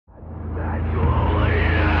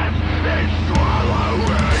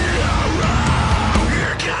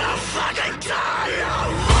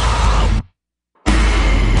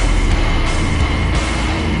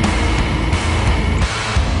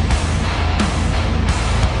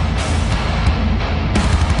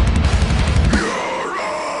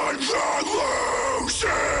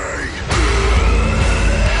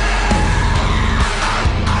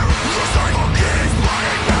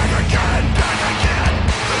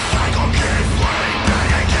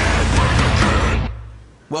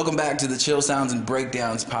welcome back to the Chill Sounds and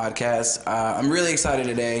Breakdowns podcast. I'm really excited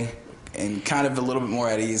today and kind of a little bit more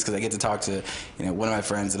at ease because I get to talk to one of my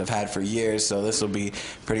friends that I've had for years, so this will be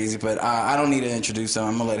pretty easy. But I don't need to introduce him.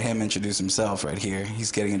 I'm going to let him introduce himself right here.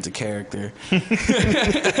 He's getting into character. Go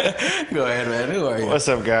ahead, man. Who are you? What's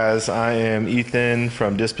up, guys? I am Ethan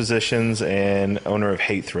from Dispositions and owner of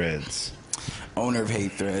Hate Threads. Owner of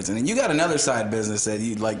Hate Threads. And then you got another side business that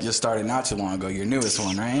you just started not too long ago, your newest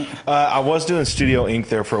one, right? I was doing studio ink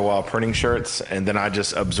there for a while, printing shirts, and then I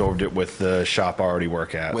just absorbed it with the shop I already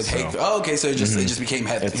work at. With Hate Threads. Oh, okay, so it just became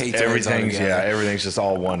Hate Threads. Everything's just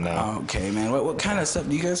all one now. Okay, man. What kind of stuff?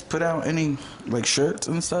 Do you guys put out any shirts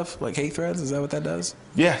and stuff like Hate Threads? Is that what that does?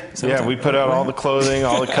 Yeah. We put out all the clothing,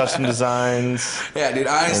 all the custom designs. Yeah, dude.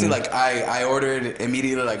 Honestly, I ordered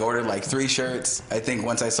immediately. Ordered 3 shirts. I think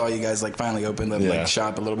once I saw you guys finally open the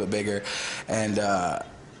shop a little bit bigger, and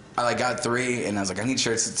I got 3, and I was like, I need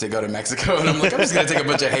shirts to go to Mexico, and I'm just gonna take a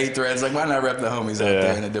bunch of Hate Threads. Why not rep the homies out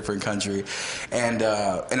there in a different country? And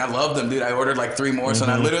I love them, dude. I ordered 3 more, so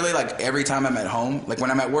now literally every time I'm at home,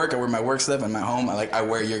 when I'm at work, I wear my work stuff. I'm at home, I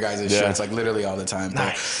wear your guys' shirts literally all the time.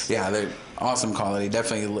 Nice. They're awesome quality.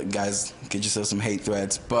 Definitely, guys, get yourself some Hate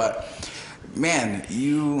Threads. But man,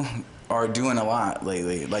 you are doing a lot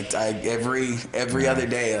lately. Every other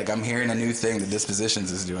day, I'm hearing a new thing that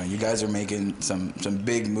Dispositions is doing. You guys are making some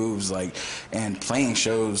big moves, and playing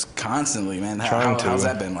shows constantly, man. How's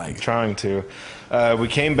that been like? Trying to. We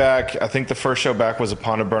came back. I think the first show back was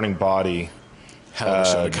Upon a Burning Body. Hell of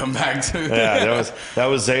a show to come back to. Yeah, that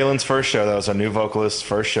was Zaylen's first show. That was our new vocalist's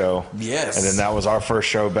first show. Yes. And then that was our first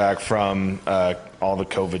show back from all the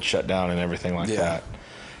COVID shutdown and everything like that.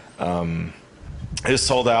 It was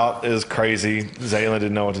sold out. It was crazy. Zaylen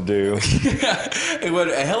didn't know what to do. It was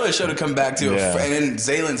a hell of a show to come back to. And then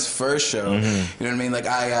Zaylen's first show. You know what I mean?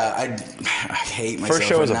 I hate myself. First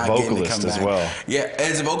show as a not getting to vocalist come as back. well. Yeah,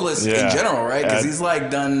 as a vocalist in general, right? Because he's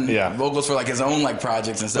done vocals for his own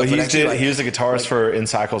projects and stuff. Well, he was a guitarist for In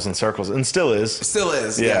Cycles and Circles, and still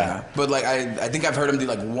is. Yeah. But I think I've heard him do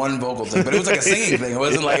 1 vocal thing, but it was a singing thing. It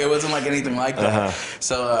wasn't anything like that.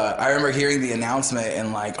 So I remember hearing the announcement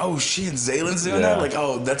and oh shit, Zaylen's doing that.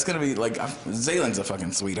 That's gonna be Zaylen's a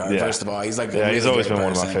fucking sweetheart. First of all, he's really he's always been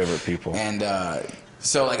person. one of my favorite people. And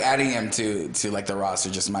so adding him to the roster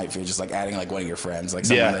just might feel just adding one of your friends.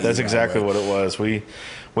 That's exactly what it was. We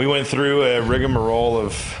went through a rigmarole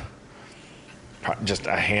of just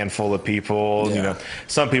a handful of people.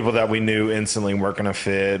 Some people that we knew instantly weren't gonna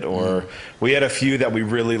fit, or we had a few that we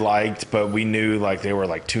really liked, but we knew they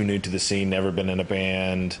were too new to the scene, never been in a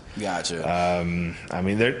band. Gotcha.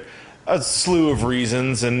 They're a slew of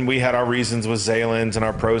reasons, and we had our reasons with Zaylen's and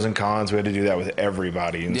our pros and cons. We had to do that with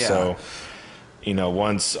everybody, and so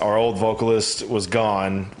once our old vocalist was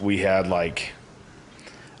gone, we had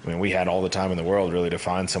we had all the time in the world really to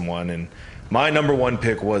find someone. And my number 1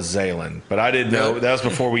 pick was Zaylen, but I didn't know that was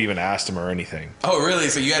before we even asked him or anything. Oh, really?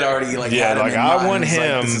 So you had already had him in I mind. want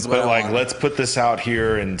him, but let's put this out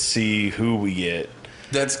here and see who we get.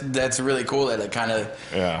 That's really cool that it kind of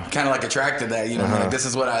attracted that, this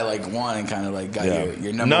is what I want, and got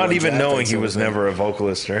your number. Not even knowing he was never a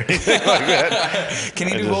vocalist or anything like that. Can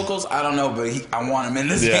he do vocals? I don't know, but I want him in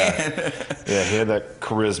this band. Yeah, he had that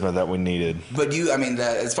charisma that we needed. But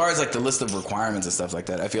as far as the list of requirements and stuff like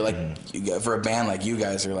that, I feel for a band like you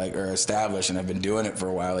guys are established and have been doing it for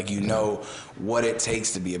a while, you know what it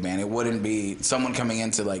takes to be a band. It wouldn't be someone coming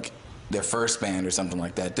into their first band or something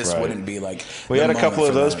like that. This wouldn't be we had a couple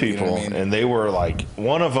of those people, you know what I mean? and they were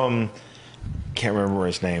one of them, can't remember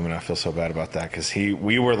his name, and I feel so bad about that because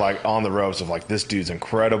we were on the ropes of this dude's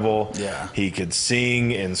incredible. Yeah, he could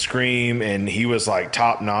sing and scream, and he was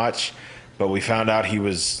top notch, but we found out he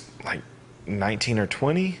was 19 or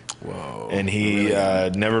 20. Whoa. And he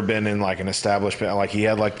never been in an established band. He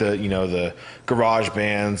had the garage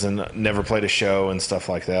bands and never played a show and stuff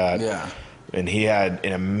like that. Yeah. And he had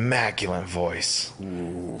an immaculate voice.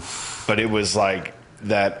 Ooh. But it was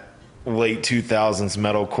that late 2000s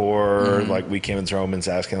metalcore, We Came in Romans,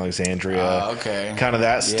 Ask Alexandria. Okay. Kind of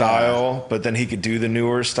that style. But then he could do the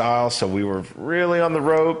newer style, so we were really on the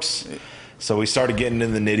ropes. So we started getting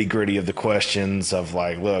in the nitty-gritty of the questions of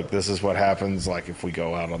look, this is what happens if we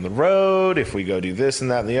go out on the road, if we go do this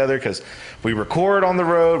and that and the other, because we record on the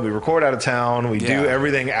road, we record out of town, we do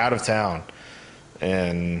everything out of town.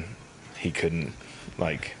 And he couldn't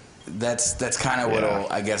that's kind of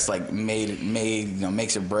what I guess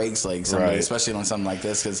makes or breaks somebody, especially on something like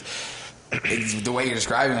this, because the way you're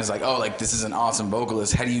describing it is like, oh, like this is an awesome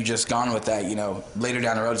vocalist. Had you just gone with that, you know, later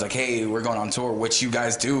down the road, it's like, hey, we're going on tour, which you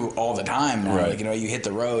guys do all the time now. Like, you know, you hit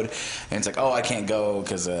the road and it's like, oh, I can't go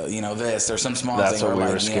because, you know, this or some small thing or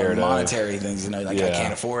like, you know, monetary things, you know, like I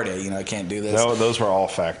can't afford it, you know, I can't do this. No, those were all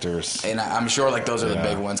factors. And I'm sure like those are the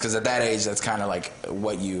big ones because at that age, that's kind of like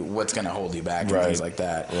what's going to hold you back and things like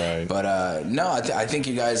that. Right. But no, I think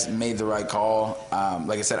you guys made the right call.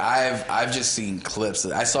 Like I said, I've just seen clips.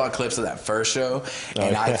 I saw clips of that first show,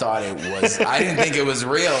 and I thought it was. I didn't think it was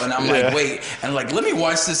real, and I'm like, wait, and like, let me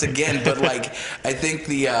watch this again. But like, I think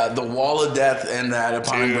the Wall of Death and that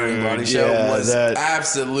Upon Burning Body show was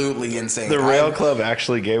absolutely insane. The Rail Club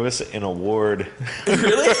actually gave us an award.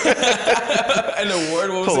 Really? An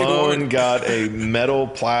award? What was the award? Pallone got a metal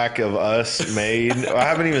plaque of us made. I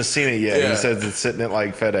haven't even seen it yet. He says it's sitting at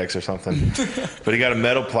like FedEx or something. But he got a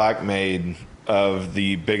metal plaque made of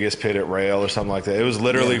the biggest pit at Rail or something like that. It was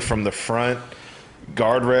literally from the front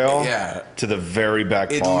guardrail to the very back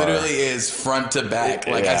bar. It literally is front to back.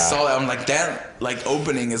 Like I saw that, I'm like, that like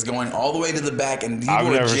opening is going all the way to the back, and people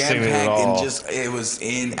were jam packed, and just it was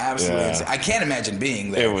absolutely insane. I can't imagine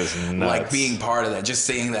being there. It was nuts. Like being part of that, just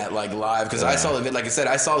seeing that like live, because I saw the like I said,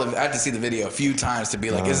 I had to see the video a few times to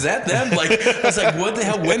be like, is that them? Like I was like, what the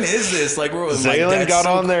hell? When is this? Like Zaylin got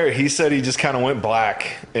on there. He said he just kind of went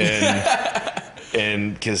black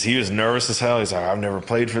and because he was nervous as hell. He's like, I've never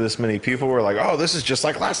played for this many people. We're like, oh, this is just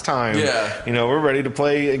like last time. Yeah. You know, we're ready to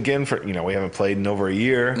play again for, you know, we haven't played in over a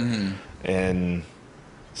year. Mm-hmm. And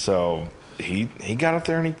so he got up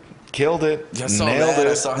there and he killed it. I saw nailed it.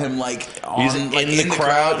 I saw him like in the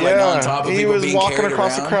crowd, like on top of people being carried around. He was walking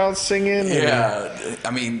across the crowd singing. Yeah.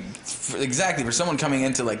 I mean, exactly. For someone coming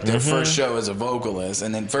into like their first show as a vocalist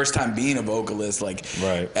and then first time being a vocalist like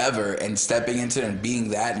ever and stepping into it and being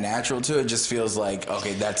that natural to it just feels like,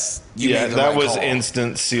 okay, that's made the right was call.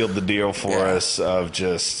 Instant sealed the deal for us of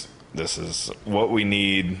just, this is what we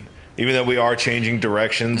need. Even though we are changing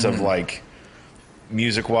directions of like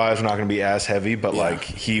music wise, we're not going to be as heavy, but like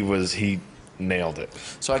he nailed it.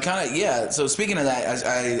 So I kind of so speaking of that,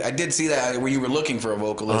 I did see that where you were looking for a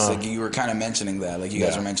vocalist, like you were kind of mentioning that, like you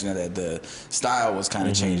guys were mentioning that the style was kind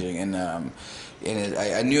of changing, and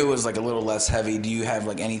I knew it was like a little less heavy. Do you have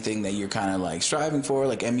like anything that you're kind of like striving for,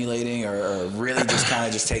 like emulating, or really just kind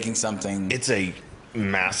of just taking something? It's a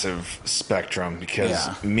massive spectrum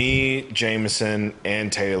because me, Jameson, and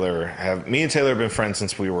Taylor have been friends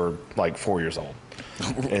since we were like 4 years old.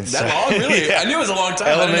 And that long, really? I knew it was a long time.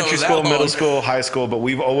 Elementary school, middle school, high school, but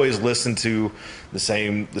we've always listened to the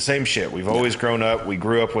same shit. We've always grown up. We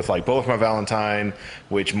grew up with like Bullet for My Valentine,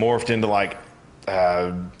 which morphed into like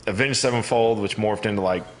Avenged Sevenfold, which morphed into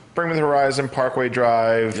like Bring Me the Horizon, Parkway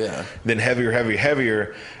Drive, then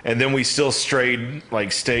heavier, and then we still stayed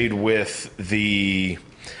with the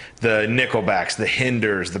Nickelbacks, the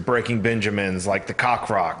Hinders, the Breaking Benjamins, like the Cock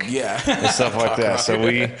Rock, and stuff like that. So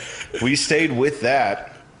we stayed with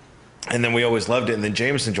that, and then we always loved it. And then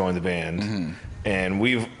Jameson joined the band, and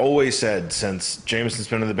we've always said since Jameson's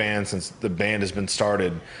been in the band, since the band has been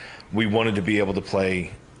started, we wanted to be able to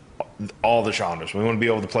play all the genres. We want to be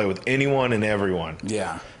able to play with anyone and everyone.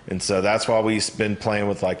 Yeah. And so that's why we've been playing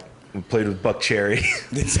with we played with Buck Cherry.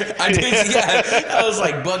 I did, I was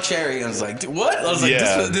like, Buck Cherry. I was like, what? I was like,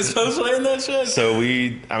 this was playing that shit? So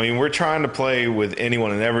we're trying to play with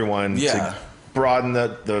anyone and everyone to broaden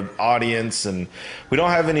the audience. And we don't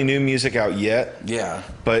have any new music out yet. Yeah.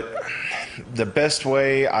 But the best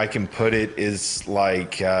way I can put it is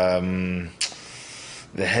like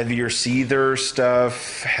the heavier Seether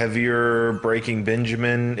stuff, heavier Breaking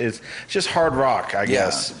Benjamin. It's just hard rock, I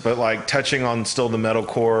guess. But like touching on still the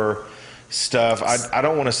metalcore stuff. I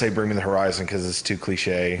don't want to say Bring Me the Horizon because it's too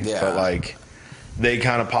cliche. Yeah. But like they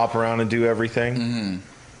kind of pop around and do everything.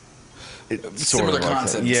 Similar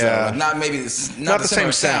concept. Yeah. So not maybe not the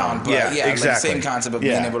same sound, but exactly. Like the same concept of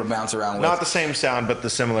being able to bounce around with. Not the same sound, but the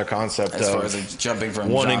similar concept as far as like jumping from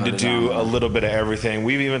wanting to do a little bit of everything.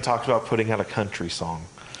 We've even talked about putting out a country song.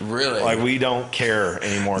 Really? Like we don't care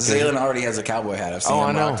anymore. Zaylin already has a cowboy hat. I've seen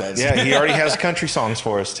him rock that. Yeah, he already has country songs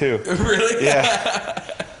for us too. Really? Yeah.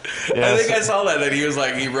 I think I saw that he was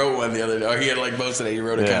like, he wrote one the other day. Or he had like posted it. He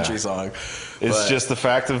wrote a country song. It's just the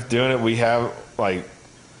fact of doing it. We have like,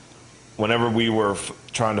 whenever we were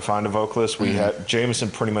trying to find a vocalist, we had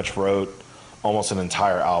Jameson pretty much wrote almost an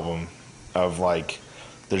entire album of like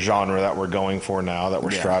the genre that we're going for now, that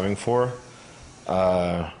we're striving for.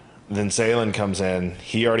 Then Zaylin comes in.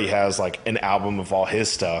 He already has like an album of all his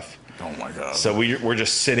stuff. Oh my god! So we're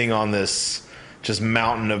just sitting on this just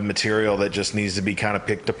mountain of material that just needs to be kind of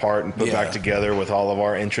picked apart and put back together with all of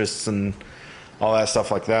our interests and all that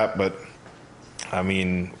stuff like that. But I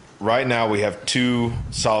mean, right now we have 2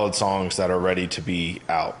 solid songs that are ready to be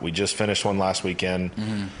out. We just finished one last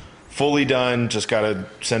weekend. Fully done. Just got to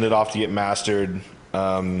send it off to get mastered.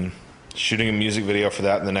 Shooting a music video for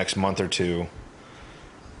that in the next month or 2.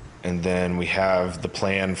 And then we have the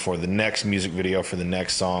plan for the next music video for the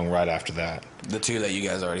next song right after that. The 2 that you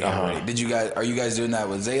guys already have ready. Are you guys doing that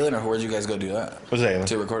with Zaylin, or where'd you guys go do that? With Zaylin.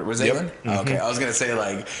 To record with Zaylin? Yep. Oh, okay. I was gonna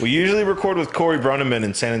say we usually record with Corey Brunneman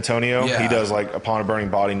in San Antonio. Yeah. He does Upon a Burning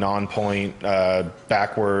Body, Non-Point,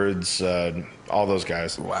 Backwards, all those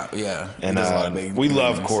guys. Wow. Yeah. And he does a lot of big we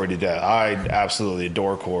love things. Corey to death. I absolutely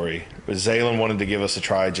adore Corey. But Zaylin wanted to give us a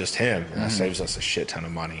try, just him, and that saves us a shit ton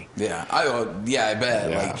of money. Yeah. I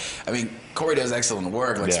bet. Yeah. Corey does excellent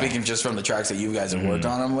work. Speaking just from the tracks that you guys have worked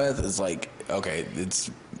on him with, it's okay,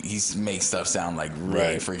 he makes stuff sound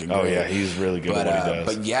really freaking good. Oh yeah, he's really good at what he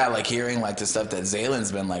does. But yeah, hearing the stuff that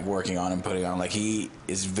Zaylin's been working on and putting on, he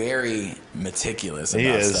is very meticulous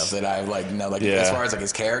about stuff that I know. As far as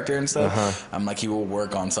his character and stuff, I'm he will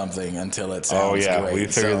work on something until it sounds great. We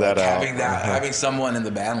figured that out. Having someone in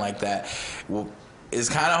the band like that is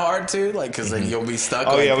kind of hard too, because then you'll be stuck.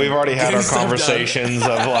 Oh yeah, we've already had our conversations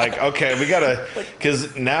of okay, we gotta,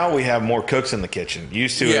 because now we have more cooks in the kitchen.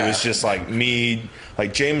 Used to it was just me,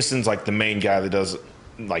 Jameson's the main guy that does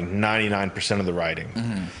 99% of the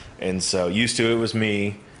writing, and so used to it was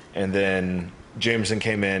me, and then Jameson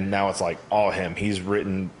came in. Now it's all him. He's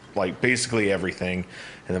written basically everything,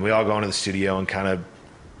 and then we all go into the studio and kind of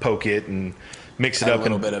poke it and mix it up a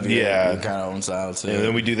little bit of your kind of own style too. And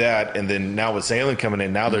then we do that, and then now with Zaylin coming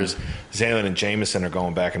in, now there's Zaylin and Jameson are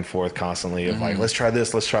going back and forth constantly of let's try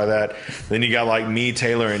this, let's try that. Then you got me,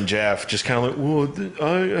 Taylor, and Jeff just kind of well,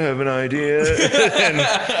 I have an idea. And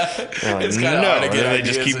it's kind of hard to get they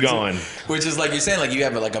just keep going. Which is you're saying, you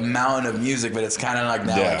have a mountain of music, but it's kind of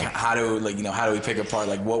now how do how do we pick apart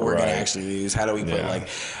what we're gonna actually use? How do we put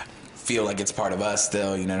feel it's part of us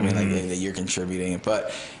still? You know what I mean? That you're contributing,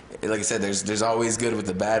 but. Like I said, there's always good with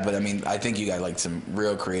the bad, but I think you got some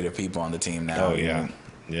real creative people on the team now. Oh yeah,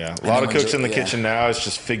 yeah. A lot of cooks in the kitchen now. It's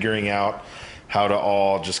just figuring out how to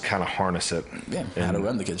all just kind of harness it. Yeah, how to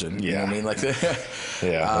run the kitchen. Yeah. You know what I mean?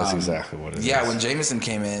 That's exactly what it is. Yeah, when Jameson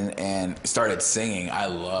came in and started singing, I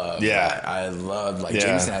loved that. I loved,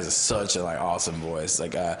 Jameson has such an awesome voice.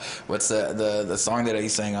 What's the song that he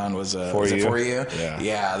sang on was For it You? For You? Yeah.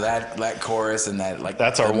 Yeah, that chorus and that,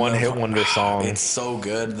 that's our one-hit wonder song. It's so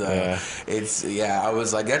good, though. Yeah. I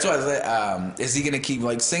was that's why I was is he going to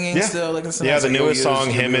keep, singing still? The newest song,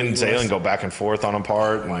 him and Zaylin go back and forth on a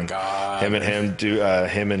part. Oh, my God. Him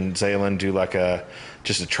and Zaylin do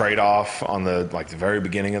just a trade off on the the very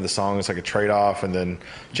beginning of the song. It's a trade off, and then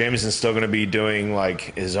Jameson's still going to be doing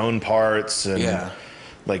his own parts and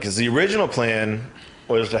because the original plan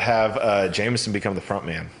was to have Jameson become the front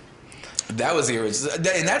man. That was the original,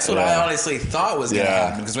 and that's what I honestly thought was going to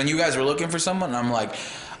happen. Because when you guys were looking for someone, I'm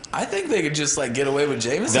I think they could just get away with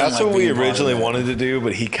Jameson. That's what we originally wanted to do,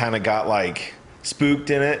 but he kind of got spooked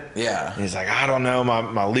in it. Yeah. And he's I don't know,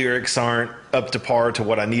 my lyrics aren't up to par to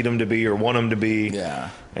what I need them to be or want them to be. Yeah.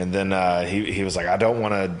 And then he was I don't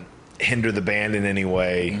want to hinder the band in any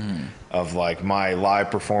way of my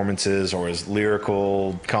live performances or his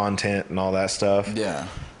lyrical content and all that stuff. Yeah.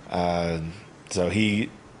 So he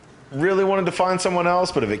really wanted to find someone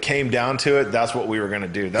else, but if it came down to it, that's what we were going to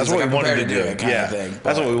do. That's what we wanted to do.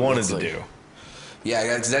 That's what we wanted to do. Yeah,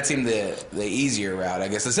 because that seemed the easier route, I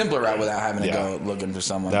guess, the simpler route without having to go looking for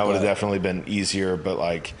someone. That would have definitely been easier, but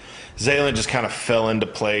Zaylin just kind of fell into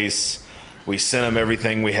place. We sent him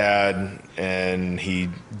everything we had, and he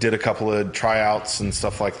did a couple of tryouts and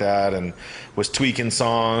stuff like that, and was tweaking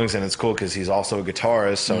songs, and it's cool because he's also a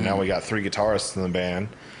guitarist, so now we got 3 guitarists in the band.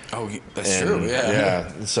 Oh, that's true,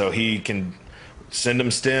 yeah. So he can send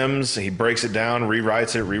him stems, he breaks it down,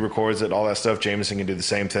 rewrites it, re-records it, all that stuff. Jameson can do the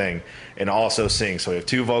same thing and also sing. So we have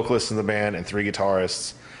 2 vocalists in the band and 3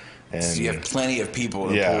 guitarists. And so you have plenty of people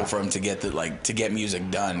to pull from to get to get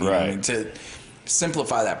music done. You know what I mean? To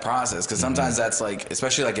simplify that process, because sometimes that's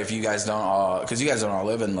especially if you guys don't all, because you guys don't all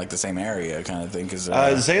live in the same area kind of thing. Because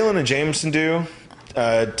Zaylin and Jameson do.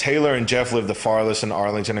 Taylor and Jeff live the farthest in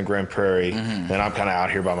Arlington and Grand Prairie, and I'm kind of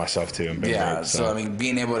out here by myself too. So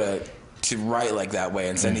being able to write that way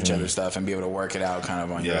and send each other stuff and be able to work it out kind of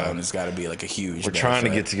on your own has got to be a huge We're trying to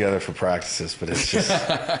get together for practices, but it's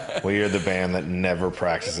just we are the band that never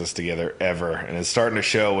practices together ever, and it's starting to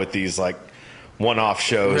show with these one-off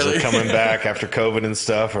shows are coming back after COVID and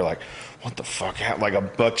stuff. We're what the fuck happened? A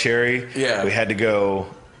Buck Cherry, we had to go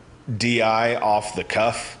DI off the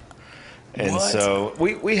cuff. And so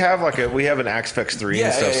we have we have an Axfex 3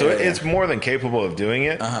 and stuff, so it's more than capable of doing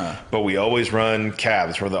it. But we always run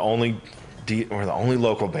cabs. We're the only we're the only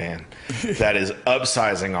local band that is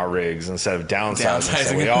upsizing our rigs instead of downsizing.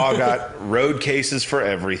 So we all got road cases for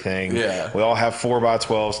everything. Yeah. We all have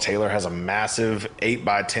 4x12s. Taylor has a massive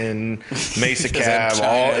 8x10 Mesa cab.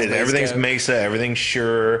 Everything's Mesa. Everything's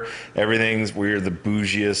Shure. We're the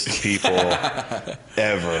bougiest people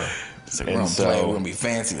ever. So we're going to be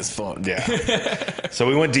fancy as fuck. Yeah. So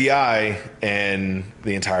we went DI, and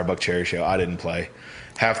the entire Buck Cherry show, I didn't play.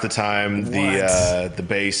 Half the time, the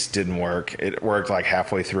bass didn't work. It worked like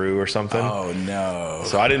halfway through or something. Oh, no.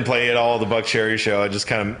 So I didn't play at all the Buck Cherry show. I just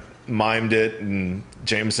kind of mimed it, and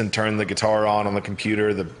Jameson turned the guitar on the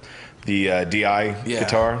computer, the DI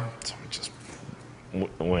guitar. So it just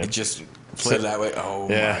went. It just played that way? Oh,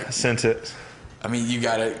 yeah, sent it. I mean,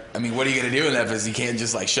 what are you going to do in that? Because you can't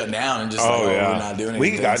just, like, shut down and just, we're not doing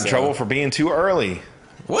anything. We got in trouble for being too early.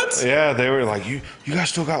 What? Yeah, they were like, you guys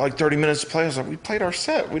still got, like, 30 minutes to play. I was like, we played our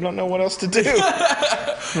set. We don't know what else to do.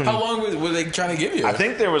 How long were they trying to give you? I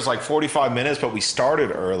think there was, like, 45 minutes, but we started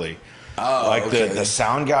early. Oh, like, okay. the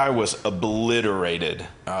sound guy was obliterated.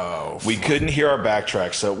 Oh, we couldn't hear our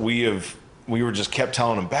backtracks, so we were just kept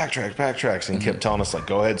telling him, backtracks, and kept telling us, like,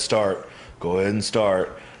 go ahead and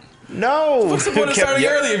start. No! What's the point of starting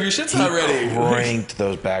early if your shit's not ready? Cranked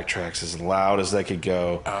those backtracks as loud as they could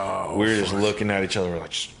go. Oh, we were just looking at each other. We're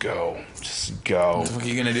like, just go. What are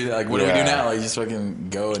you gonna do? Like, what do we do now? Like, just fucking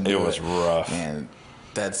go and do it. It was rough. Man,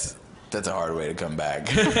 that's a hard way to come back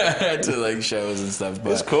to like shows and stuff. But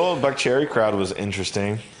it was cool. Buck Cherry crowd was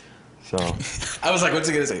interesting. So I was like, what's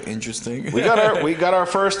he gonna say? Interesting. We got our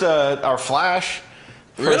first our flash.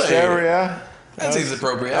 First really? ever, yeah. That seems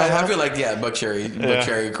appropriate. I feel like, Buck Cherry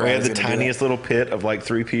crowd. We had the tiniest little pit of like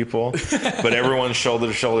 3 people, but everyone's shoulder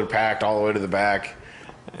to shoulder packed all the way to the back,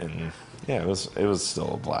 and it was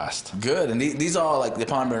still a blast. Good. And these all, like the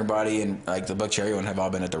Pond Burner Body and like the Buck Cherry one, have all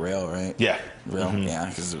been at the Rail, right? Yeah. Rail, yeah,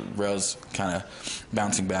 because the Rail's kind of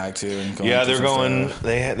bouncing back too. And going they're going.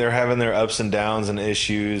 They're having their ups and downs and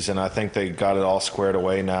issues, and I think they got it all squared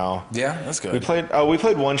away now. Yeah, that's good. We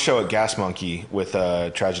played one show at Gas Monkey with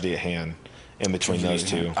Tragedy at Hand. In between those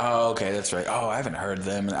two. Oh, okay, that's right. Oh, I haven't heard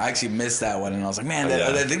them, and I actually missed that one, and I was like, man,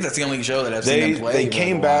 I think that's the only show that I've seen them play. They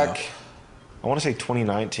came back. I want to say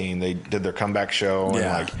 2019. They did their comeback show and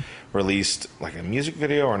like released like a music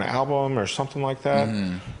video or an album or something like that.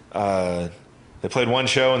 Mm-hmm. They played one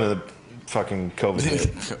show and then the fucking COVID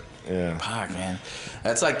hit. Yeah. Fuck, man.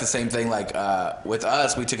 That's like the same thing. Like with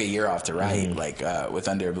us, we took a year off to write. Like with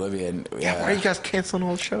Under Oblivion. Yeah. Why are you guys canceling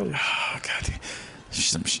all the shows? Oh God.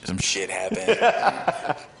 Some shit happened.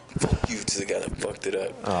 Fuck you two together, fucked it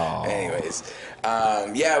up. Oh. Anyways,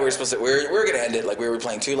 we're gonna end it. Like we were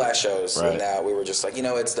playing 2 last shows, and now we were just like,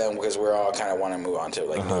 it's done because we're all kind of want to move on to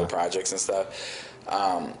like new projects and stuff.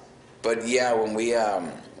 But yeah, when we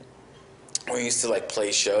used to like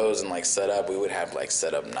play shows and like set up, we would have like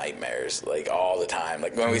set up nightmares like all the time.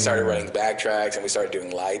 Like when we started running backtracks and we started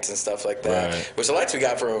doing lights and stuff like that, which the lights we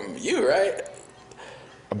got from you, right?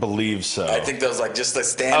 I believe so. I think those like just the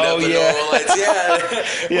stand up and normal lights.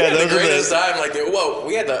 Yeah. We had the greatest time. Like,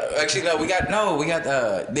 we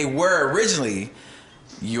had they were originally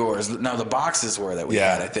yours. No, the boxes were that we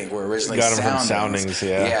had. I think were originally got them from Soundings.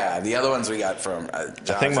 Yeah. Yeah. The other ones we got from. I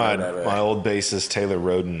think my old bassist Taylor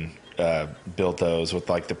Roden built those with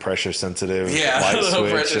like the pressure sensitive. Yeah, light little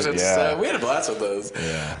switch pressure sensitive. We had a blast with those.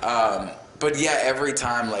 Yeah. But yeah, every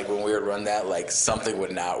time like when we would run that, like something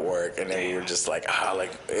would not work, and then we were just like, I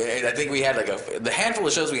think we had like the handful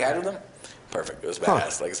of shows we had with them. Perfect. It was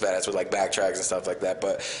badass. Like it's badass with like backtracks and stuff like that.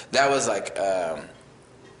 But that was like that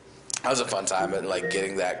was a fun time and like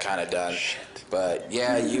getting that kind of done. Shit. But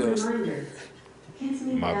yeah,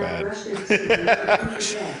 my bad.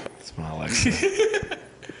 It's my Alexa.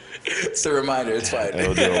 It's a reminder. It's fine.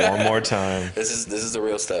 It'll do it one more time. This is the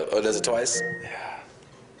real stuff. Oh, does it twice? Yeah.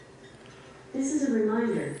 This is a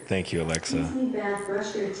reminder. Thank you, Alexa. Kids need bath,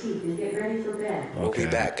 brush their teeth, and get ready for bed. Okay. We'll be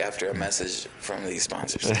back after a message from these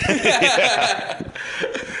sponsors. Damn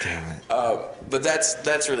it. But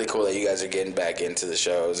that's really cool that you guys are getting back into the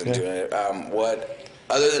shows and doing it.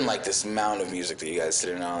 Other than like this amount of music that you guys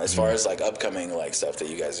sitting on, as far as like upcoming like stuff that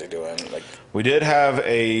you guys are doing, like we did have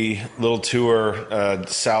a little tour,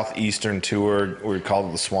 southeastern tour. We called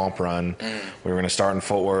it the Swamp Run. We were going to start in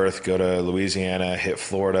Fort Worth, go to Louisiana, hit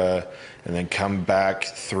Florida, and then come back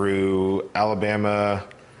through Alabama,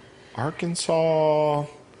 Arkansas,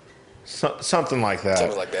 something like that.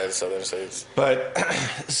 Something like that in southern states. But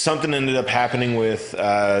something ended up happening with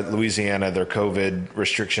Louisiana. Their COVID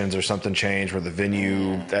restrictions or something changed where the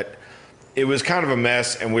venue that it was kind of a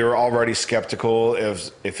mess, and we were already skeptical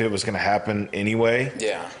if it was going to happen anyway.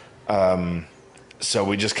 Yeah. So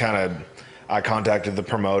we just kind of I contacted the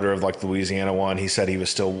promoter of like the Louisiana one. He said he was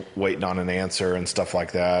still waiting on an answer and stuff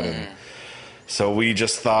like that. And so we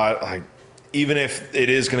just thought, like, even if it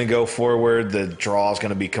is going to go forward, the draw is going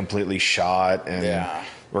to be completely shot, and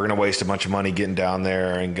we're going to waste a bunch of money getting down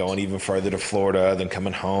there and going even further to Florida than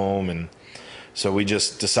coming home. And so we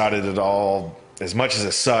just decided it all, as much as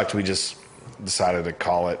it sucked, we just decided to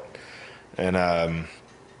call it. And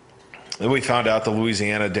then we found out the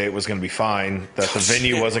Louisiana date was going to be fine, that the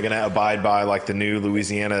venue wasn't going to abide by like the new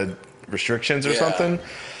Louisiana restrictions or something.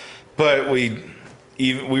 But we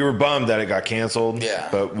were bummed that it got canceled. Yeah.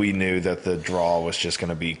 But we knew that the draw was just going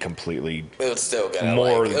to be completely it was still going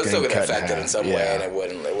to affect it in some way, and it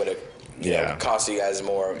would have you know, cost you guys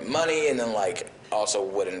more money, and then like also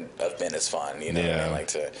wouldn't have been as fun, you know what I mean? Like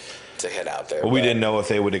to head out there. Well, we didn't know if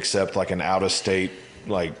they would accept like an out of state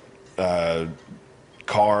like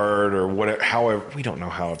card or whatever. However, we don't know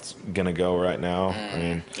how it's gonna go right now. I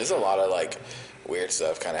mean, there's a lot of like weird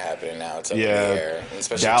stuff kind of happening now. It's up in the air.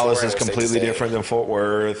 Especially Dallas is completely different than Fort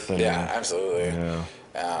Worth. And, absolutely. Yeah.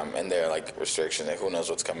 And they're like restrictions. Like, who knows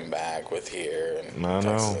what's coming back with here and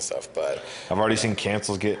Texas and stuff. But I've already seen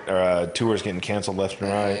tours getting canceled left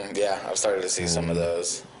and right. Yeah, I've started to see some of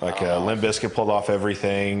those. Like Limp Bizkit pulled off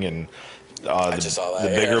everything, and I just saw that,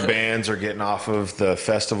 the bigger bands are getting off of the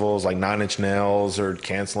festivals. Like 9 Inch Nails are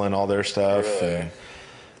canceling all their stuff. Really?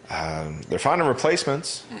 And, they're finding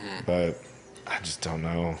replacements, but I just don't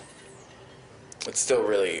know. It's still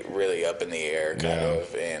really, really up in the air, kind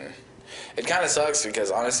of, and it kind of sucks because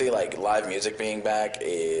honestly, like live music being back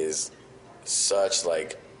is such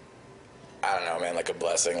like, I don't know, man, like a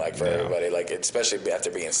blessing, like for everybody, like especially after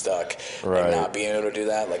being stuck and not being able to do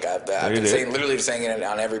that. Like I've been literally saying it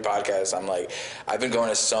on every podcast. I'm like, I've been going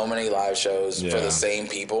to so many live shows for the same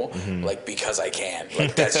people, like because I can.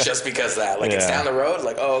 Like that's just because that. Like it's down the road.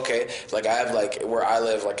 Like like I have like where I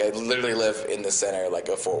live. Like I literally live in the center, like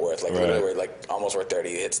of Fort Worth. Like literally, we're like almost where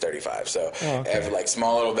 30 hits 35. So I have like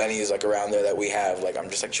small little venues like around there that we have. Like I'm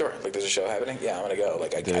just like sure, like there's a show happening. Yeah, I'm gonna go.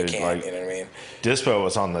 Like I can't. Like, you know what I mean? Dispo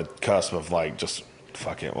was on the cusp of like just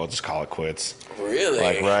fuck it, we'll just call it quits. Really?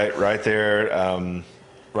 Like right there,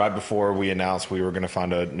 right before we announced we were going to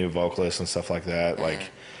find a new vocalist and stuff like that. Like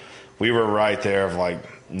we were right there of like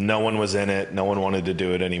no one was in it, no one wanted to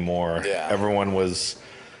do it anymore. Yeah.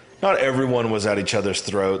 Not everyone was at each other's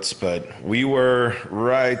throats, but we were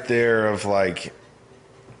right there of like,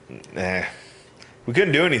 we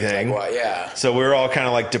couldn't do anything. Like what? Yeah. So we were all kind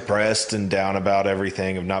of like depressed and down about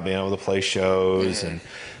everything of not being able to play shows and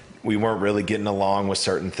we weren't really getting along with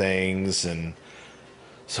certain things. And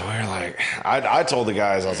so we were like, I told the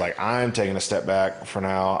guys, I was like, I'm taking a step back for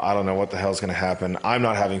now. I don't know what the hell's going to happen. I'm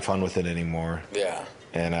not having fun with it anymore. Yeah.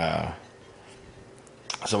 And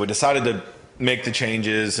so we decided to make the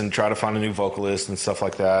changes and try to find a new vocalist and stuff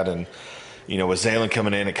like that. And, you know, with Zaylin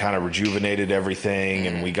coming in, it kind of rejuvenated everything.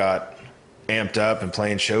 And we got amped up and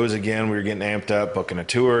playing shows again. We were getting amped up, booking a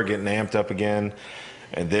tour, getting amped up again.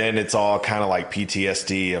 And then it's all kind of like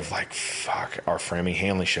PTSD of like, fuck, our Frammy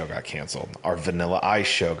Hanley show got canceled. Our Vanilla Ice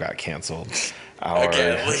show got canceled.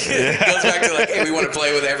 Again, it goes back to like, hey, we want to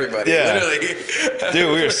play with everybody. Yeah. Literally.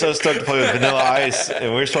 Dude, we were so stoked to play with Vanilla Ice,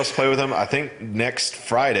 and we were supposed to play with them, I think, next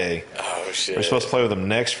Friday. Oh, shit. We were supposed to play with them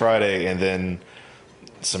next Friday, and then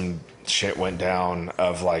some shit went down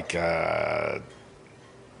of like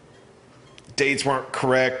dates weren't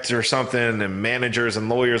correct or something, and managers and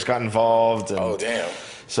lawyers got involved. And oh, damn.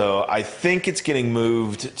 So I think it's getting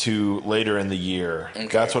moved to later in the year. Okay.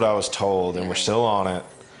 That's what I was told, and we're still on it,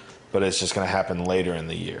 but it's just going to happen later in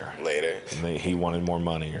the year. Later. And he wanted more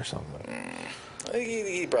money or something.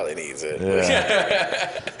 He probably needs it.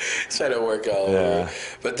 Yeah. Trying to work all over.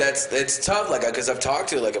 But it's tough, like, because I've talked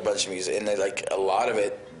to like a bunch of music, and they, like a lot of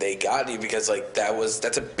it they got you because like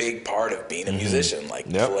that's a big part of being a musician, like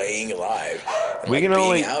playing live. And, we like, can being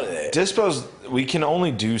only out in it. Dispos. We can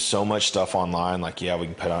only do so much stuff online. Like we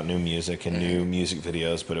can put out new music and new music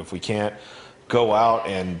videos, but if we can't go out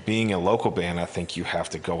and being a local band, I think you have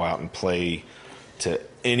to go out and play to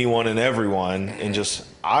anyone and everyone, and just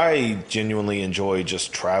I genuinely enjoy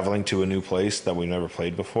just traveling to a new place that we've never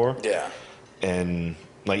played before. Yeah. And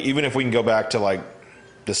like even if we can go back to like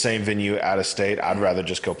the same venue out of state, I'd rather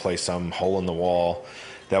just go play some hole in the wall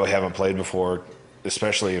that we haven't played before,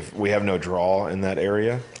 especially if we have no draw in that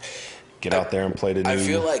area. Get out there and play the new. I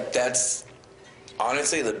feel like that's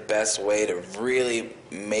honestly the best way to really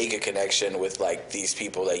make a connection with like these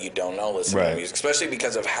people that you don't know listen to music, especially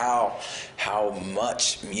because of how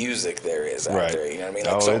much music there is out there. You know what I mean?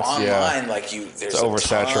 Like, so online, like there's it's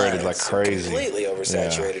oversaturated like crazy, completely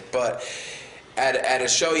oversaturated. Yeah. But at a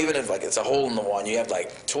show, even if like it's a hole in the wall, and you have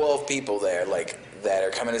like 12 people there, like that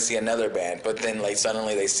are coming to see another band, but then like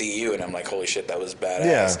suddenly they see you, and I'm like, holy shit, that was badass.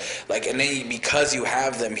 Yeah. Like, and then because you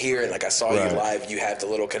have them here, like I saw you live, you have the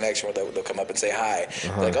little connection where they'll come up and say hi.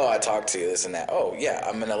 Like, oh, I talked to you, this and that. Oh yeah,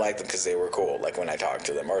 I'm gonna like them because they were cool. Like when I talked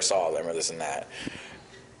to them or saw them or this and that.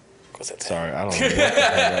 Sorry, I don't know what the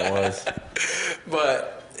hell that was.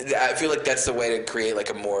 But I feel like that's the way to create like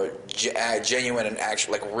a more genuine and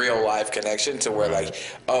actual, like real life connection to where like,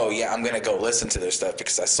 oh yeah, I'm gonna go listen to their stuff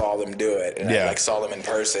because I saw them do it and I like saw them in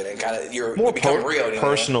person, and kind of you become real.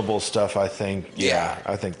 Personable stuff, I think. Yeah,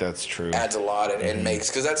 I think that's true. Adds a lot and makes,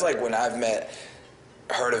 because that's like when I've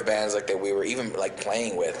heard of bands like that we were even like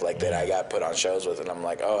playing with, like that I got put on shows with, and I'm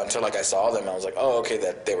like, oh, until like I saw them, I was like, oh, okay,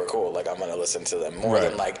 that they were cool. Like I'm gonna listen to them more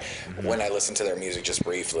than like when I listen to their music just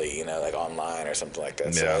briefly, you know, like online or something like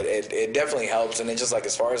that. So it definitely helps, and it just like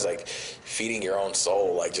as far as like feeding your own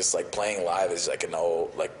soul, like just like playing live is like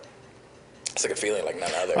it's like a feeling like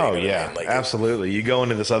none other. Oh you know yeah, what I mean? Like, absolutely. You go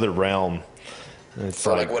into this other realm. It's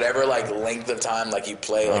for like whatever like length of time like you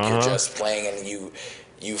play, like you're just playing and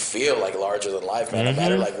you feel like larger than life, man. No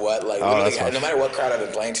matter like what, like no matter what crowd I've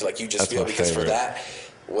been playing to, like you just feel, because for that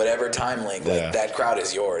whatever time length, like that crowd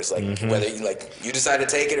is yours. Like whether you decide to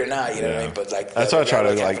take it or not, you know what I mean. But like that's what I try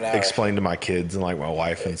to like explain to my kids and like my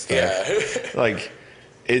wife and stuff. Yeah. Like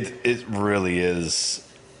it really is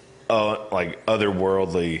like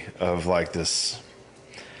otherworldly of like this.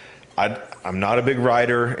 I'm not a big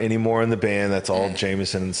writer anymore in the band. That's all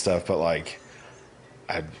Jameson and stuff. But like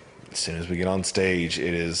as soon as we get on stage,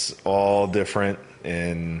 it is all different,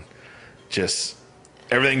 and just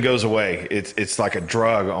everything goes away. It's like a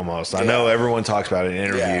drug almost. I know everyone talks about it in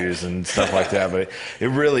interviews and stuff like that, but it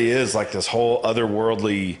really is like this whole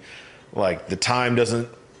otherworldly, like the time doesn't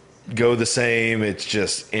go the same. It's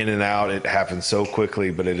just in and out. It happens so quickly,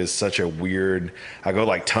 but it is such a weird, I go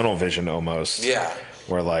like tunnel vision almost. Yeah.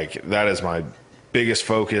 Where like that is my biggest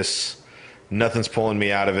focus. Nothing's pulling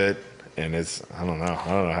me out of it. And it's, I don't know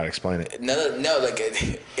how to explain it. No, like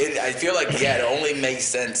I feel like it only makes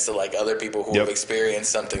sense to like other people who have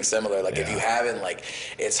experienced something similar. Like if you haven't, like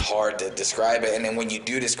it's hard to describe it, and then when you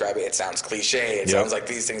do describe it, it sounds cliche. It sounds like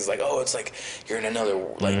these things, like, oh, it's like you're in another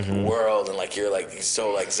like world, and like you're like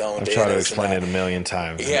so like zoned in. I've tried to explain it a million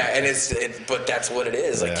times. Yeah, and but that's what it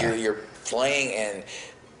is. Like you're playing, and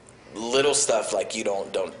little stuff like you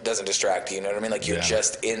doesn't distract you, you know what I mean? Like you're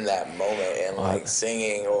just in that moment, and like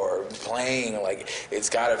singing or playing, like it's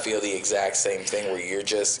got to feel the exact same thing where you're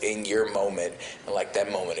just in your moment, and like that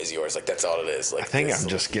moment is yours. Like that's all it is. Like I think I'm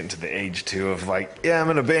just getting to the age too of like, I'm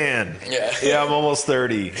in a band. Yeah, I'm almost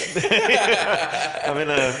 30. I'm in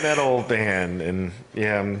a metal band, and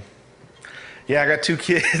I got 2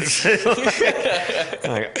 kids.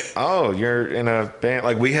 Like, oh, you're in a band.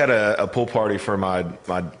 Like, we had a pool party for my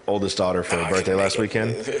oldest daughter for her birthday last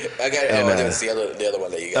weekend. That's the other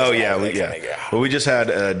one that you guys But we just had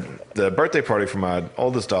the birthday party for my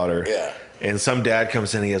oldest daughter. Yeah. And some dad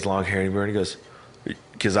comes in, he has long hair, and he goes,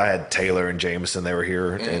 because I had Taylor and Jameson, they were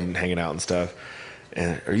here and hanging out and stuff.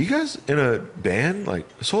 And, are you guys in a band? Like,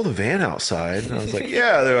 I saw the van outside. And I was like,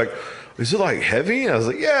 yeah. They're like, is it like heavy? And I was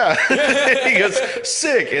like, yeah. He goes,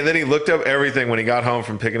 sick. And then he looked up everything when he got home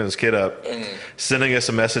from picking his kid up, sending us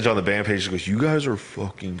a message on the band page. He goes, you guys are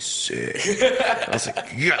fucking sick. I was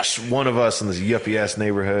like, yes, one of us in this yuppie ass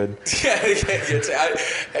neighborhood. I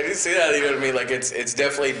do see that, you know what I mean? Like it's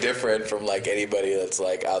definitely different from like anybody that's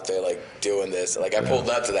like out there like doing this. Like I pulled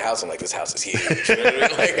up to the house, I'm like, this house is huge. You know what I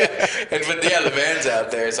mean? Like, but the van's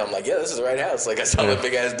out there, so I'm like, yeah, this is the right house. Like I saw the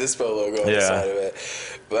big ass Dispo logo on the side of it.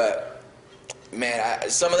 But man,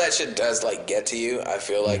 some of that shit does like get to you. I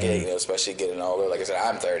feel like it, especially getting older. Like I said,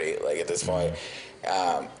 I'm 30, like at this point,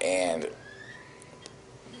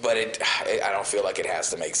 but I don't feel like it has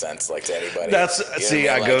to make sense like to anybody.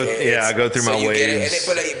 I go through my waves.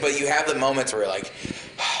 But you have the moments where like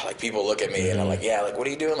people look at me and I'm like, like, what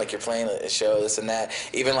are you doing? Like you're playing a show, this and that.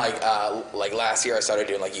 Even like last year I started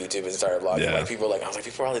doing like YouTube and started vlogging. Like people I was like,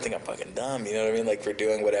 people probably think I'm fucking dumb, you know what I mean? Like for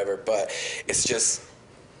doing whatever, but it's just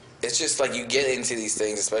like you get into these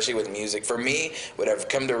things, especially with music. For me, what I've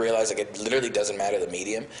come to realize, like it literally doesn't matter the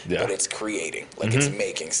medium, but it's creating. Like it's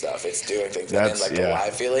making stuff, it's doing things. And then like the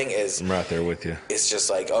live feeling is, I'm right there with you. It's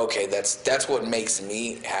just like, okay, that's what makes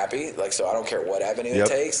me happy. Like, so I don't care what avenue it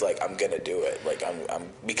takes. Like I'm gonna do it. Like I'm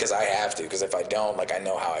because I have to. Because if I don't, like I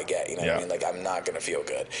know how I get. You know what I mean? Like I'm not gonna feel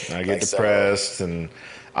good. I get depressed, and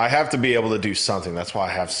I have to be able to do something. That's why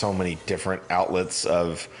I have so many different outlets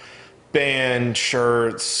of band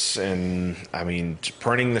shirts, and I mean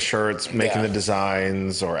printing the shirts, making the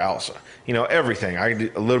designs, or everything. I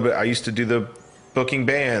do a little bit. I used to do the booking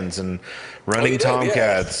bands and running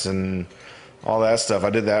Tomcats and all that stuff. I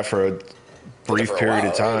did that for brief period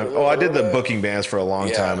of time. Oh, I did the booking bands for a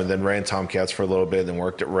long time, and then ran Tomcats for a little bit, then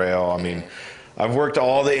worked at Rail. I mean, I've worked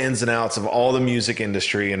all the ins and outs of all the music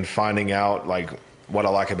industry and finding out like what I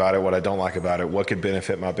like about it, what I don't like about it, what could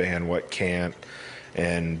benefit my band, what can't,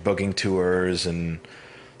 and booking tours and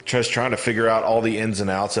just trying to figure out all the ins and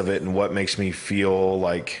outs of it and what makes me feel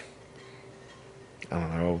like, I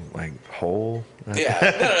don't know, like whole.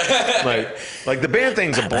 Yeah. like the band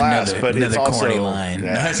thing's a blast, but it's also corny line.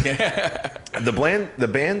 Yeah. the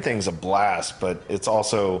band thing's a blast, but it's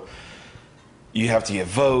also, you have to get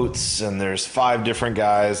votes, and there's 5 different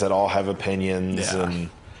guys that all have opinions, and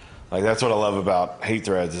like that's what I love about Hate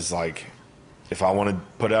Threads is like, if I want to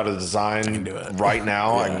put out a design right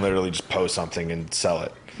now, I can literally just post something and sell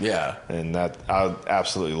it. Yeah. And that, I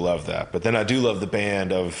absolutely love that. But then I do love the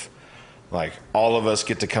band of, like, all of us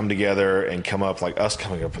get to come together and come up, like, us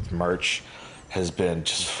coming up with merch has been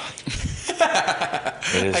just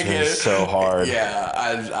it has been so hard. Yeah,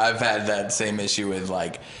 I've had that same issue with,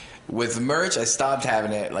 like, with merch. I stopped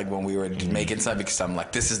having it, like, when we were making something, because I'm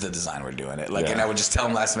like, this is the design we're doing it. Like, and I would just tell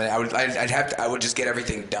them last minute. I would just get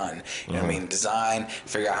everything done. You know what I mean? Design,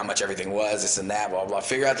 figure out how much everything was, this and that, blah, blah.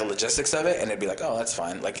 Figure out the logistics of it, and it'd be like, oh, that's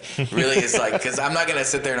fine. Like, really, it's like, because I'm not going to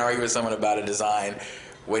sit there and argue with someone about a design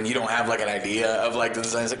when you don't have, like, an idea of, like, the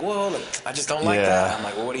design. It's like, well, look, I just don't like that. I'm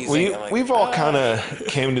like, well, what do you think? Like, we've all kind of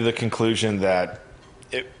came to the conclusion that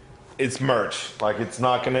it's merch. Like, it's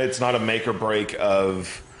not a make or break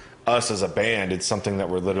of us as a band. It's something that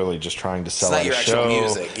we're literally just trying to sell at a show. It's not your actual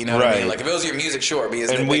music, you know what I mean? Like, if it was your music, sure, be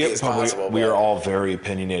as nitpicky as possible. We are all very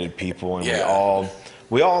opinionated people, and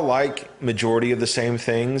we all like majority of the same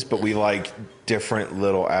things, but we like different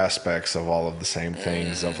little aspects of all of the same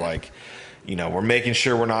things. Of like, you know, we're making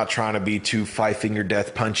sure we're not trying to be too 5-finger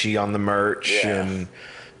death punchy on the merch, and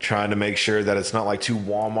trying to make sure that it's not like too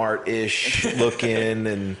Walmart-ish looking,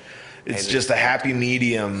 and it's just a happy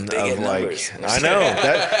medium of like, I know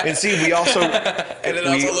that. And see, we also,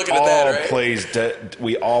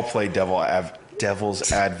 we all play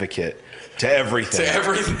devil's advocate to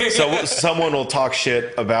everything. So someone will talk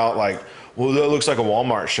shit about like, well, that looks like a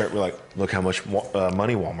Walmart shirt. We're like, look how much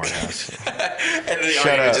money Walmart has. And the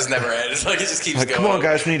argument just never ends. Like, it just keeps like, going. Come on,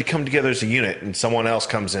 guys, we need to come together as a unit. And someone else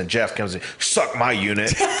comes in. Jeff comes in. Suck my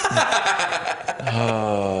unit.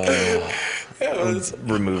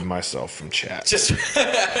 Remove myself from chat. Just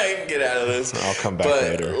I can get out of this. I'll come back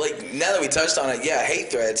later. Like, now that we touched on it, Hate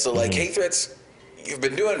Threads. So like, Hate Threads, you've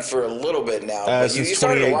been doing it for a little bit now. But you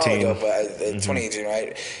started a while ago, but 2018,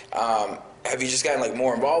 right? Have you just gotten like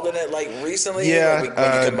more involved in it like recently? Yeah, like,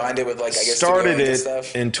 when you combined it with like, I guess, started it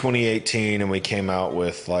stuff? in 2018, and we came out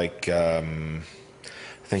with like I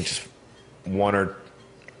think just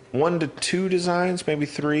one to two designs, maybe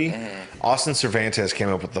 3. Austin Cervantes came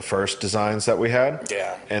up with the first designs that we had.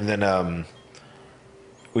 Yeah, and then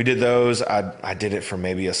we did those. I did it for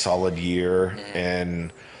maybe a solid year,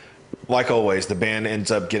 and like always, the band ends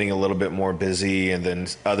up getting a little bit more busy, and then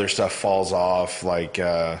other stuff falls off. Like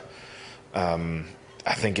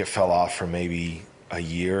I think it fell off for maybe a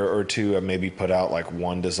year or 2. I maybe put out like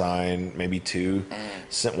 1 design, maybe 2,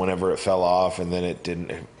 whenever it fell off, and then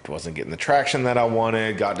it wasn't getting the traction that I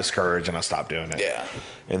wanted, got discouraged, and I stopped doing it. Yeah.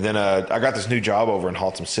 And then I got this new job over in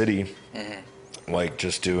Haltom City, like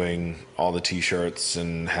just doing all the t-shirts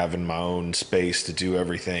and having my own space to do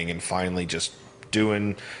everything, and finally just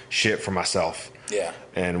doing shit for myself. Yeah.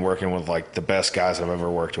 And working with like the best guys I've ever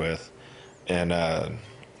worked with. And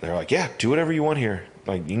they're like, yeah, do whatever you want here.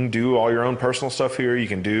 Like, you can do all your own personal stuff here. You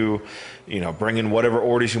can do, bring in whatever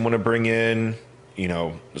orders you want to bring in.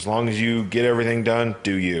 As long as you get everything done,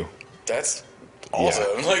 do you. That's awesome.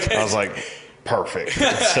 Yeah. Like, I was like, perfect.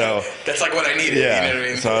 So that's like what I needed. Yeah. You know what I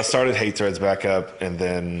mean? So I started Hate Threads back up, and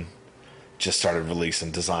then just started releasing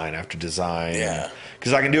design after design. Yeah.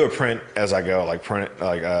 Because I can do a print as I go, like print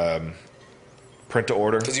to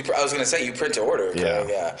order. Because I was going to say, you print to order.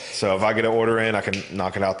 Yeah. So if I get an order in, I can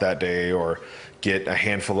knock it out that day, or get a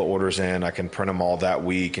handful of orders in. I can print them all that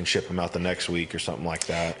week and ship them out the next week or something like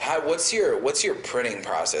that. What's your printing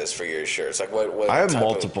process for your shirts? Like what I have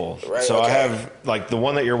multiple. Right? So I have, like, the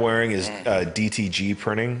one that you're wearing is DTG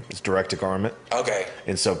printing. It's direct to garment. Okay.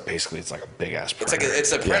 And so basically it's like a big ass printer.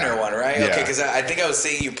 It's a printer one, right? Yeah. Okay, because I think I was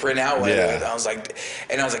seeing you print out one. Yeah. I was like,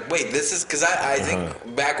 wait, this is, because I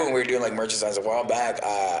think back when we were doing like merch designs a while back,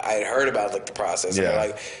 I had heard about like the process. Yeah. And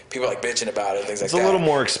like people like bitching about it and things like that. It's a little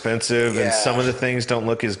more expensive, and some of the things don't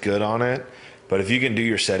look as good on it. But if you can do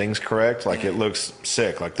your settings correct, like, it looks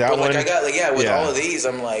sick. Like that one. Like I got with all of these,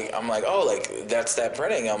 I'm like, oh, like that's that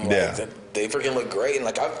printing. I'm like, they freaking look great. And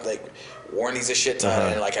like worn these a shit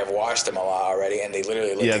ton and like have washed them a lot already, and they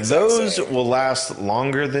literally look those same. will last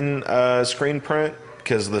longer than screen print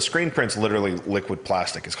because the screen print's literally liquid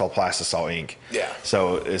plastic. It's called plastisol ink. Yeah.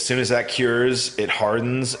 So as soon as that cures, it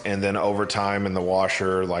hardens, and then over time in the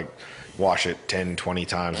washer, like wash it 10, 20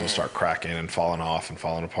 times, it'll start cracking and falling off and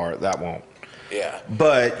falling apart. That won't. Yeah.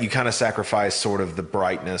 But you kind of sacrifice sort of the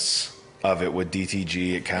brightness of it with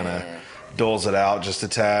DTG. It kind of dulls it out just a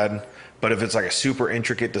tad. But if it's like a super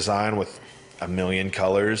intricate design with a million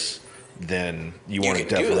colors, then you want to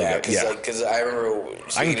definitely do that. Because I remember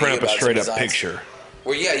I can print up a straight up picture.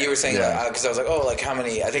 Well, yeah, you were saying because I was like, oh, like how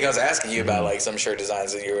many? I think I was asking you about like some shirt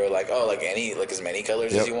designs, and you were like, oh, like as many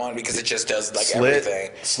colors as you want, because it just does like everything.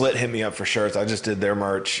 Slit hit me up for shirts. I just did their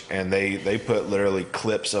merch, and they put literally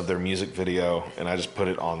clips of their music video, and I just put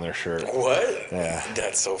it on their shirt. What? Yeah,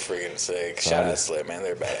 that's so freaking sick. Shout out to Slit, man,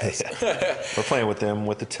 they're badass. We're playing with them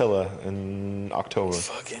with Attila in October.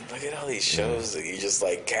 Fucking look at all these shows that you just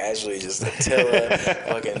like casually just Attila,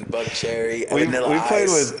 fucking Buck Cherry, Vanilla We Ice. played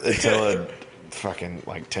with Attila. Fucking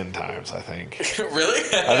like 10 times, I think. Really?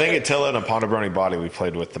 I think Attila and Pondabrony Body we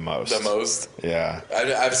played with the most. The most? Yeah.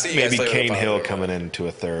 I've seen maybe Kane Hill coming into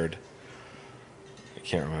a third. I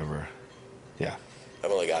can't remember. Yeah.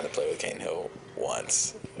 I've only gotten to play with Kane Hill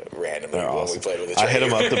once, randomly. They're awesome. We played with the I hit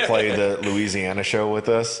him up to play the Louisiana show with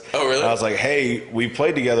us. Oh, really? I was like, hey, we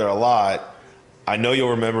played together a lot. I know you'll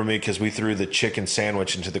remember me because we threw the chicken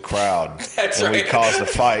sandwich into the crowd. That's and right. we caused a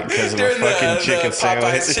fight because of a fucking chicken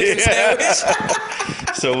sandwich.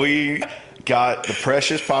 Sandwich. So we got the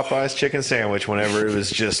precious Popeyes chicken sandwich whenever it was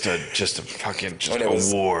just a fucking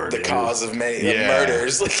award. The cause of many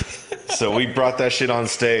murders. So we brought that shit on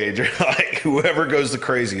stage. Like whoever goes the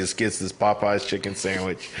craziest gets this Popeyes chicken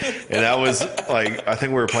sandwich. And that was like, I think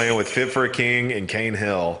we were playing with Fit for a King and Kane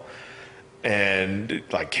Hill. And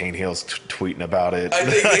like Kane Hill's tweeting about it. I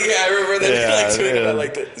think, I remember that. Tweeting about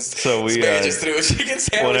like this. So we just threw a chicken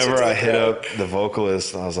sandwich. Whenever I hit up the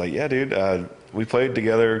vocalist, I was like, "Yeah, dude, we played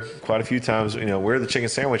together quite a few times. You know, we're the Chicken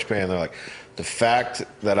Sandwich Band." They're like, "The fact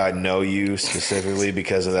that I know you specifically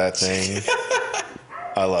because of that thing,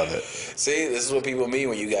 I love it." See, this is what people mean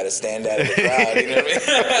when you got to stand out of the crowd. You know what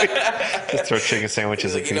I mean? Just throw chicken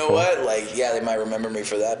sandwiches at you people. know what? Like, yeah, they might remember me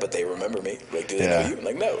for that, but they remember me. Like, do they know you?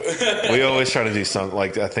 Like, no. We always try to do something.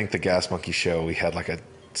 Like, I think the Gas Monkey show, we had like a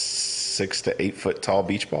 6 to 8 foot tall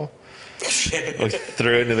beach ball. We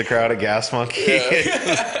threw it into the crowd at Gas Monkey.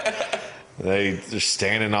 Yeah. They're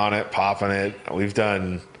standing on it, popping it. We've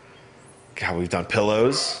done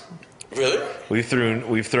pillows. Really?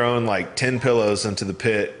 We've thrown like 10 pillows into the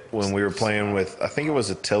pit when we were playing with, I think it was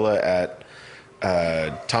Attila at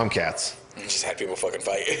Tomcats. You just had people fucking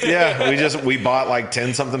fight. Yeah, we bought like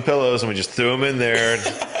 10 something pillows and we just threw them in there.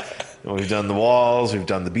 And we've done the walls, we've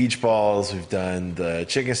done the beach balls, we've done the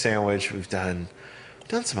chicken sandwich, we've done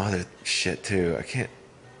some other shit too.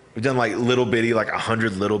 We've done like little bitty, like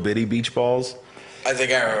 100 little bitty beach balls. I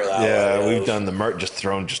think I remember that. Yeah, we've done the merch, just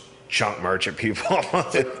thrown chunk merch at people.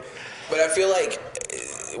 But I feel like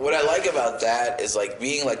what I like about that is like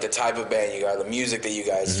being like the type of band you are, the music that you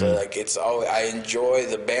guys play. Like it's always, I enjoy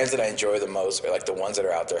the bands that I enjoy the most are like the ones that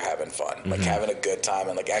are out there having fun, like having a good time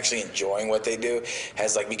and like actually enjoying what they do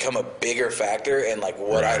has like become a bigger factor in like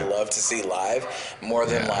what I love to see live more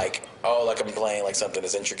than like, oh, like I'm playing like something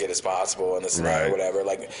as intricate as possible and this and that or whatever.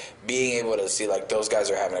 Like being able to see like those guys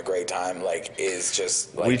are having a great time like is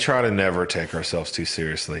just like, we try to never take ourselves too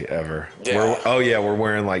seriously ever. Yeah. We're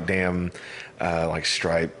wearing like damn like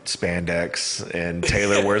striped spandex, and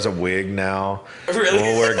Taylor wears a wig now. Really?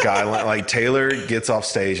 We'll wear guideline. Like Taylor gets off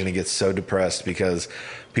stage and he gets so depressed because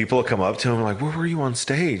people will come up to him like, "Where were you on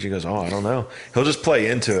stage?" He goes, "Oh, I don't know." He'll just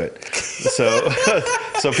play into it. So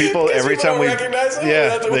people every time we recognize him?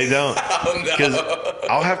 they don't, because no.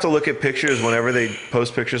 I'll have to look at pictures whenever they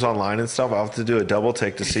post pictures online and stuff. I'll have to do a double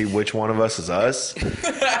take to see which one of us is us,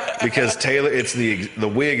 because Taylor, it's the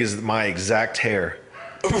wig is my exact hair.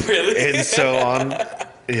 Really? And so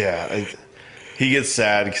he gets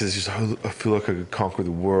sad because he's like, I feel like I could conquer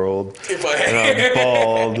the world, and I'm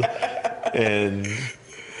bald, and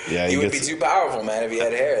he would be too powerful, man, if he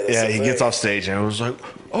had hair. That's he gets off stage and I was like,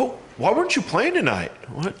 "Oh, why weren't you playing tonight?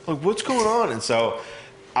 What's going on?" And so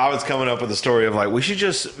I was coming up with a story of like, we should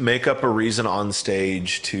just make up a reason on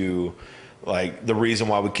stage to like the reason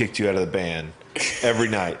why we kicked you out of the band every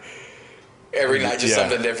night. Every night, just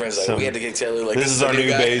something different. It's like, we had to kick Taylor. Like, this is our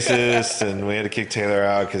new bassist, and we had to kick Taylor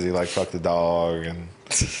out because he like fucked the dog and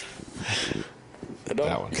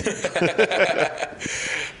that one.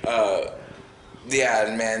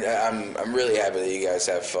 Yeah, man, I'm really happy that you guys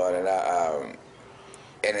have fun, and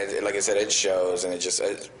like I said, it shows, and it just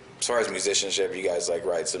as far as musicianship, you guys like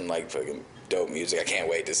write some like fucking dope music. I can't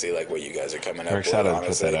wait to see like what you guys are coming up with. We're excited to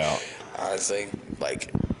put that out. Honestly,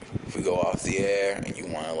 like if we go off the air and you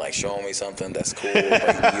want to like show me something, that's cool. But you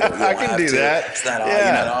don't I can do to. that. It's not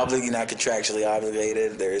you're not contractually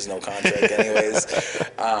obligated. There is no contract anyways.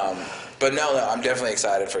 But no, I'm definitely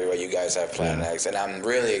excited for what you guys have planned next, and I'm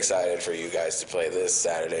really excited for you guys to play this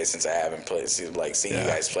Saturday since I haven't seen you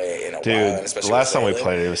guys play in a while. And especially the last time we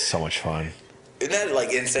played it was so much fun. Isn't that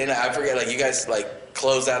like insane? I forget, like you guys like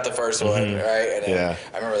closed out the first one, right? And then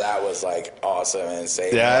I remember that was like awesome and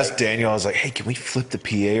insane. Yeah, I like, asked Daniel, I was like, hey, can we flip the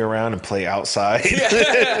PA around and play outside?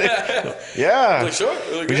 Yeah. Like, sure.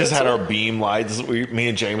 We just had our beam lights. Me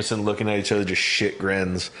and Jameson looking at each other, just shit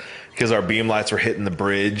grins. Because our beam lights were hitting the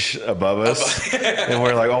bridge above us. And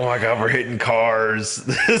we're like, oh my God, we're hitting cars.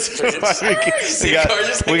 we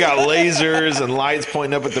got lasers and lights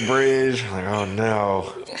pointing up at the bridge. I'm like, oh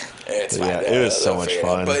no. It's fine. It was so much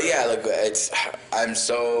fun. But yeah, look, I'm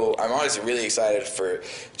honestly really excited for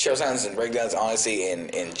Chill Sounds and Breakdowns, honestly,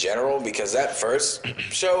 in general, because that first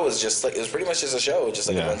show was just like, it was pretty much just a show. It was just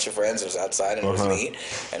like a bunch of friends. It was outside and it was neat.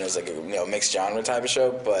 And it was like a mixed genre type of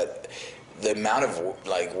show. But the amount of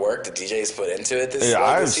like work the DJs put into it this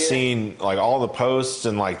I've this year, seen like all the posts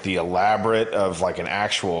and like the elaborate of like an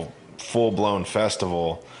actual full-blown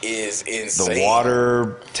festival is insane. The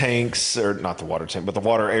water tanks, or not the water tank, but the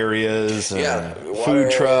water areas, and food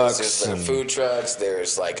trucks. There's like food trucks.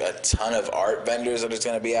 There's like a ton of art vendors that are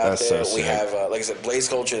going to be out there. So we have, like I said, Blaze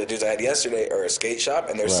Culture, the dudes I had yesterday, are a skate shop,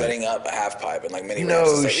 and they're setting up a half pipe and like mini ramps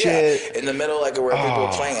and stuff. Shit. In the middle, like where people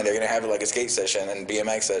are playing, they're going to have like a skate session and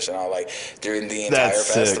BMX session all like during the entire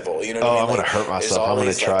festival. You know what I mean? I'm going to hurt myself. I'm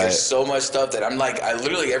going to try it. There's so much stuff that I'm like, I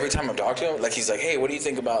literally every time I'm talking to him, like he's like, hey, what do you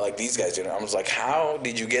think about like these guys doing it? I was like, how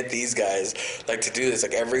did you get these guys like to do this?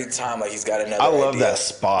 Like every time, like he's got another. I love idea. That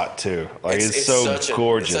spot too. Like it's so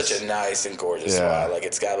gorgeous. It's such a nice and gorgeous spot. Like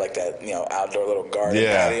it's got like that outdoor little garden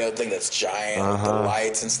patio thing that's giant with the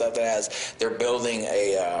lights and stuff that has. They're building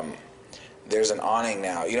a. There's an awning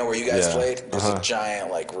now. You know where you guys played? There's a giant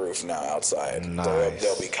like roof now outside. Nice.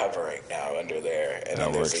 They'll be covering now under there, and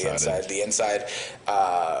then there's the excited. inside. The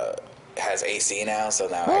inside. Has AC now, so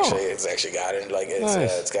now it's actually got it. Like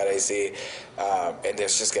it's got AC, and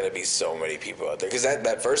there's just gonna be so many people out there because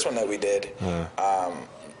that first one that we did,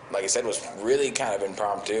 like I said, was really kind of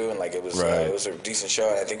impromptu, and like it was a decent show,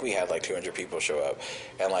 and I think we had like 200 people show up,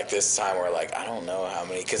 and like this time we're like, I don't know how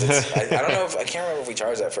many, because I don't know if I can't remember if we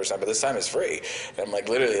charged that first time, but this time it's free, and I'm like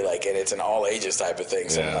literally like, and it's an all ages type of thing,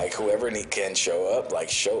 so I'm like whoever can show up, like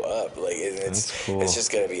show up, like it's cool. It's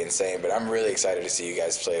just gonna be insane. But I'm really excited to see you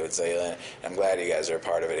guys play with Zaylan. I'm glad you guys are a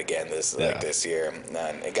part of it again this year. And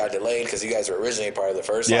it got delayed because you guys were originally part of the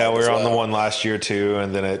first. Yeah, we were on the one last year too,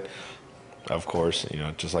 and then it. Of course,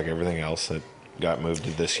 just like everything else that got moved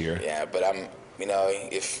to this year. Yeah, but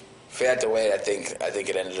if we had to wait, I think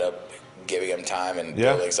it ended up giving him time and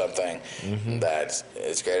building something that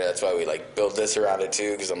is great. That's why we like built this around it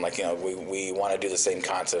too, because I'm like, we want to do the same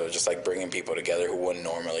concept of just like bringing people together who wouldn't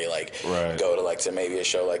normally like go to like to maybe a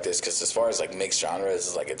show like this. Because as far as like mixed genres,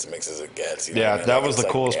 it's like it's mixed as it gets. You know what I mean? That like, was the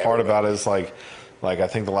coolest part about it. Is like I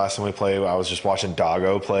think the last time we played, I was just watching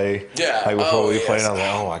Doggo play. Yeah. Like before we played, I was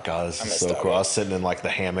like, oh my God, this is so Doggo. Cool. I was sitting in like the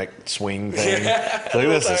hammock swing thing. Like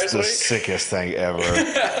this is the sickest thing ever.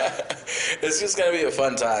 It's just gonna be a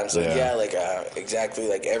fun time. So exactly,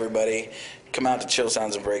 like everybody, come out to Chill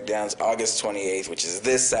Sounds and Breakdowns, August 28th, which is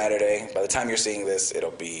this Saturday. By the time you're seeing this,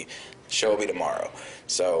 the show will be tomorrow.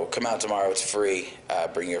 So come out tomorrow. It's free.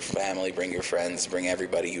 Bring your family, bring your friends, bring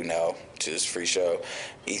everybody you know to this free show.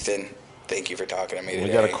 Ethan, thank you for talking to me today.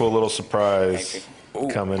 We got a cool little surprise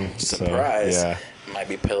coming. Surprise. So, might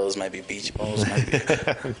be pillows, might be beach balls, might be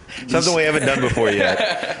something we haven't done before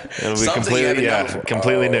yet. It'll be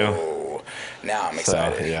completely new. Now I'm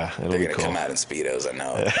excited. So, it'll They're be gonna cool. come out in Speedos, I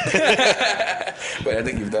know. But I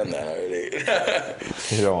think you've done that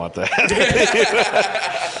already. You don't want that.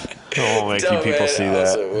 I won't make people see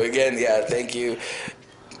that. Well, again, thank you.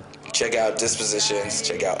 Check out Dispositions.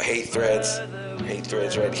 Check out Hate Threads. Hate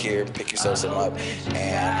Threads right here. Pick yourself some up.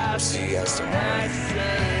 And we'll see you guys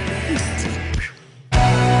tomorrow.